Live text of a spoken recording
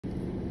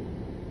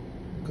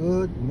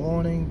Good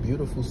morning,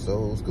 beautiful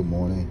souls. Good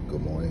morning,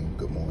 good morning,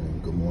 good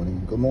morning, good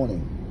morning, good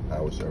morning.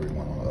 How is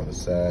everyone on the other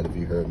side? If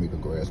you heard me,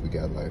 congrats, we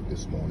got life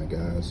this morning,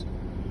 guys.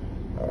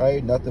 All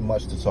right, nothing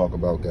much to talk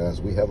about,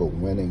 guys. We have a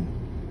winning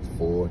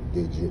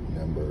 4-digit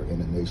number in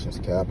the nation's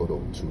capital,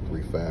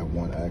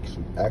 2351,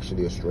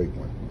 actually a straight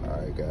one.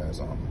 All right, guys.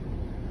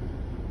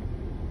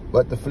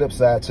 But the flip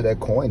side to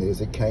that coin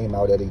is it came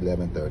out at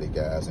 11:30,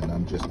 guys, and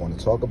I'm just going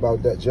to talk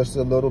about that just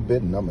a little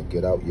bit, and I'm going to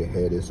get out your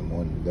head this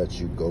morning and let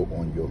you go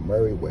on your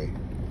merry way.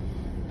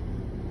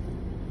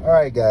 All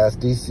right, guys,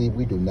 DC,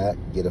 we do not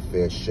get a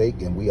fair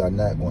shake, and we are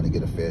not going to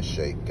get a fair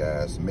shake,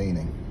 guys,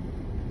 meaning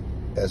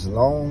as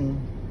long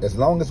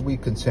as we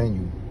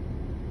continue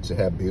to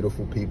have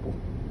beautiful people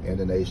in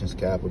the nation's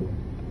capital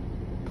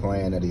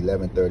playing at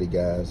 11:30,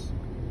 guys,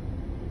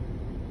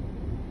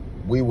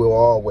 we will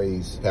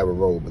always have a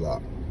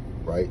roadblock.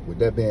 Right. With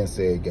that being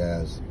said,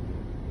 guys,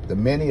 the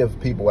many of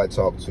people I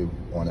talk to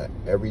on an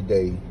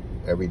everyday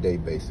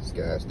basis,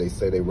 guys, they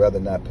say they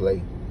rather not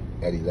play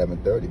at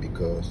 11:30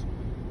 because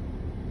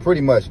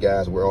pretty much,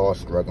 guys, we're all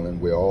struggling.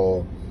 We're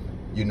all,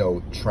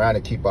 trying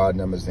to keep our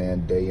numbers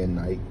in day and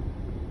night,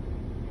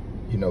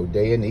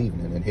 day and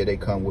evening. And here they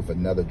come with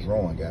another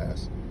drawing,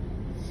 guys.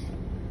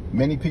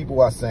 Many people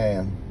are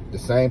saying the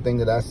same thing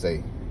that I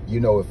say.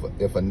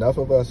 If enough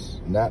of us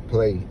not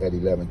play at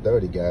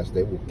 11:30, guys,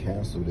 they will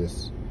cancel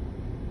this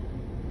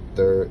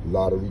third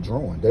lottery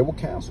drawing. They will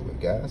cancel it,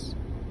 guys.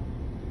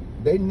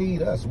 They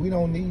need us. We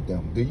don't need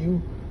them. Do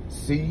you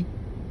see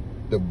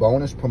the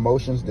bonus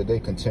promotions that they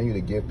continue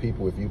to give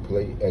people if you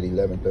play at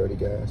 11:30,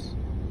 guys?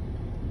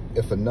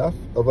 If enough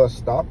of us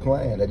stop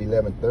playing at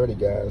 11:30,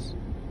 guys,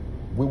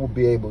 we will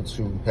be able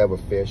to have a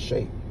fair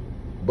shake.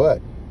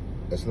 But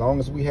as long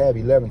as we have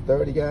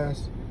 11:30,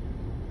 guys,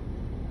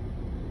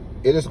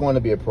 it is going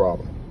to be a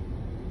problem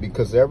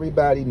because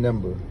everybody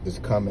number is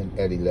coming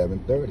at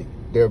 11:30.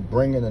 They're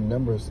bringing the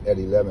numbers at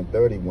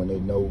 11:30 when they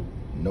know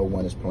no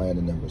one is playing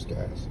the numbers,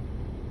 guys.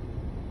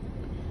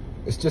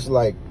 It's just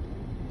like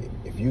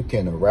if you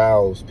can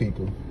arouse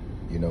people,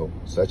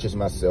 such as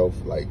myself,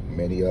 like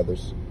many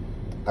others.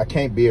 I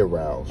can't be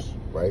aroused,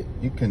 right?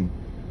 You can,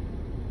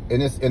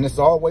 and it's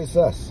always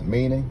us,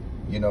 meaning,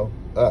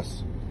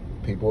 us,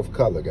 people of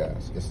color,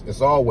 guys.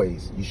 It's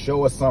always, you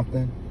show us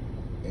something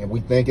and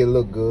we think it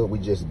look good, we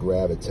just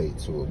gravitate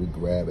to it. We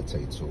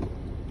gravitate to it.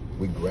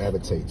 We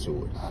gravitate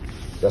to it.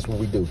 That's what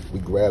we do. We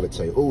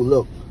gravitate. Oh,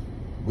 look,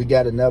 we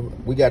got another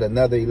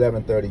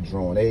 11:30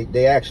 drawing.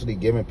 They actually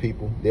giving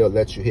people, they'll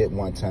let you hit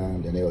one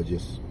time, then they'll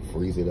just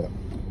freeze it up.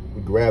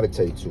 We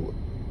gravitate to it.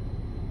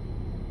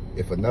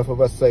 If enough of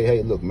us say,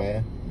 hey, look,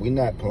 man, we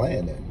not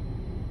playing that,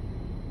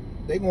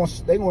 they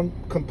gonna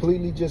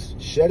completely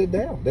just shut it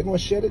down. They're gonna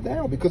shut it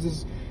down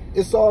because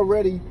it's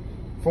already,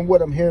 from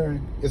what I'm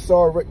hearing,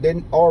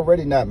 they're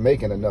already not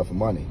making enough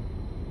money.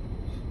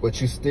 But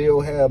you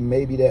still have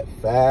maybe that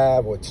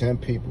 5 or 10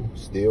 people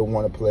still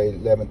want to play at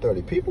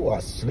 11:30. People are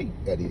asleep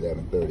at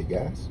 11:30,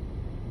 guys.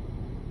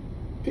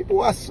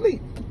 People are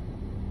asleep.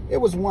 It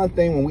was one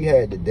thing when we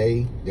had the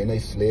day, then they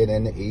slid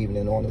in the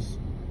evening on us.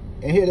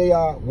 And here they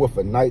are with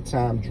a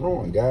nighttime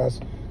drawing,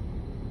 guys.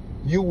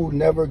 You will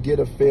never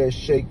get a fair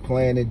shake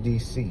playing in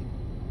DC.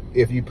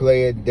 If you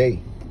play at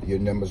day, your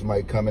numbers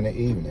might come in the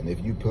evening.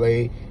 If you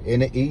play in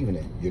the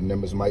evening, your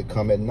numbers might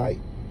come at night.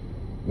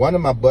 One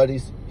of my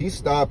buddies, he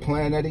started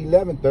playing at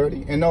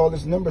 11:30 and all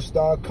his numbers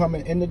started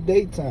coming in the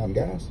daytime,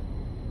 guys.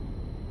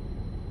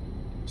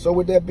 So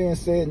with that being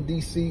said, in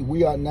DC,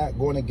 we are not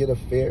going to get a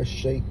fair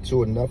shake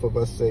to enough of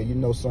us say, you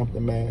know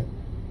something, man,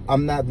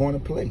 I'm not going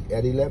to play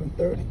at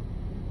 11:30.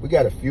 We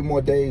got a few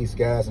more days,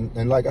 guys.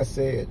 And like I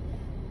said,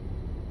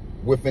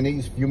 within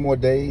these few more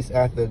days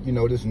after,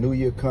 this new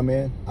year come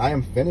in, I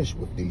am finished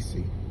with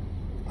DC.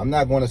 I'm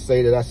not going to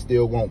say that I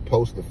still won't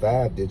post the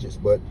 5 digits,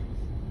 but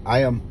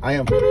I am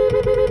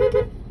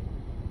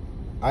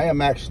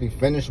actually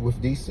finished with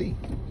DC.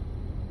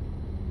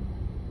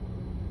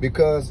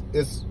 Because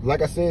it's,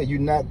 like I said, you're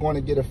not going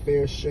to get a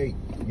fair shake.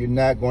 You're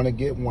not going to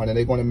get one. And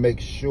they're going to make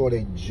sure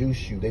they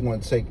juice you. They're going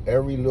to take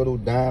every little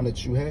dime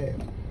that you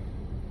have.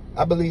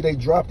 I believe they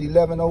dropped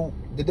 11:0.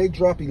 Did they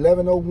drop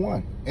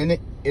 11:01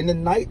 in the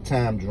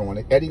nighttime drawing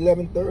at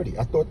 11:30?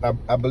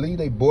 I believe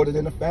they bought it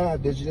in the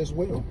 5 digit as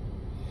well.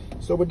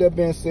 So with that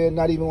being said,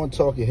 not even want to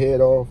talk your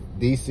head off.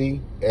 DC,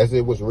 as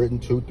it was written,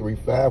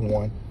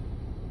 2351,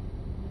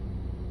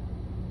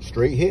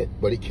 straight hit,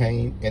 but it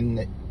came in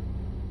the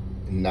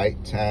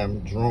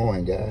nighttime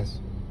drawing, guys.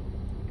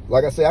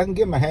 Like I said, I can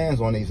get my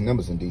hands on these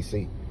numbers in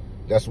DC.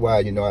 That's why,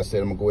 I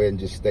said I'm gonna go ahead and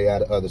just stay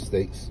out of other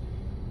states.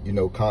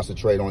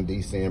 Concentrate on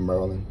DC and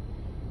Maryland.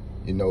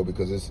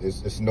 Because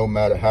it's no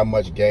matter how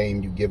much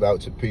game you give out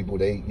to people,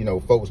 they,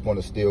 folks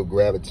gonna still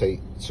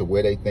gravitate to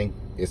where they think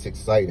it's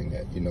exciting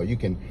at.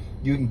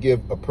 You can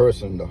give a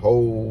person the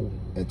whole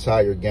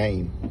entire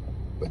game,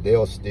 but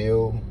they'll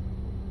still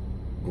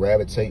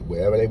gravitate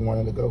wherever they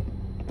wanted to go.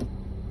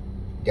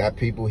 Got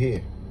people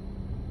here.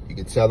 You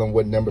can tell them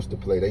what numbers to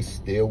play. They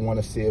still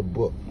want to see a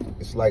book.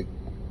 It's like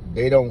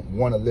they don't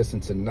want to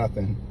listen to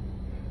nothing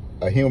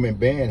a human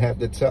being have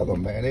to tell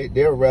them, man.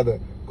 They'll rather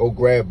Go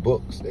grab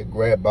books. They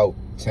grab about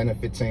 10 or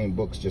 15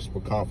 books just for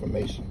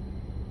confirmation.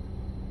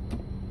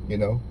 You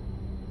know?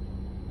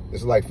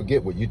 It's like,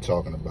 forget what you're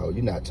talking about.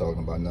 You're not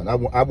talking about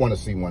nothing. I want to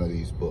see one of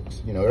these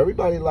books. You know,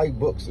 everybody like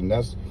books, and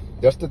that's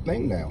the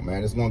thing now,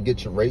 man. It's going to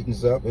get your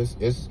ratings up.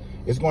 It's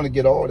going to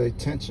get all the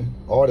attention,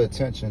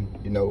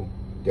 you know,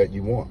 that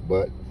you want.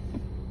 But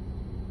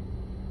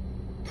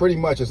pretty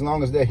much, as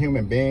long as they're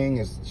human being,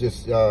 it's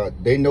just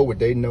they know what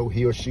they know.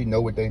 He or she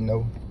know what they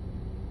know.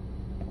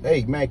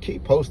 Hey, man,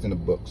 keep posting the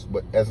books.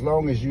 But as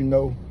long as you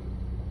know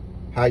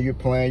how you're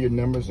playing your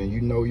numbers and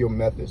you know your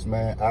methods,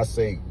 man, I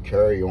say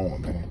carry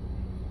on, man.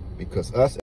 Because us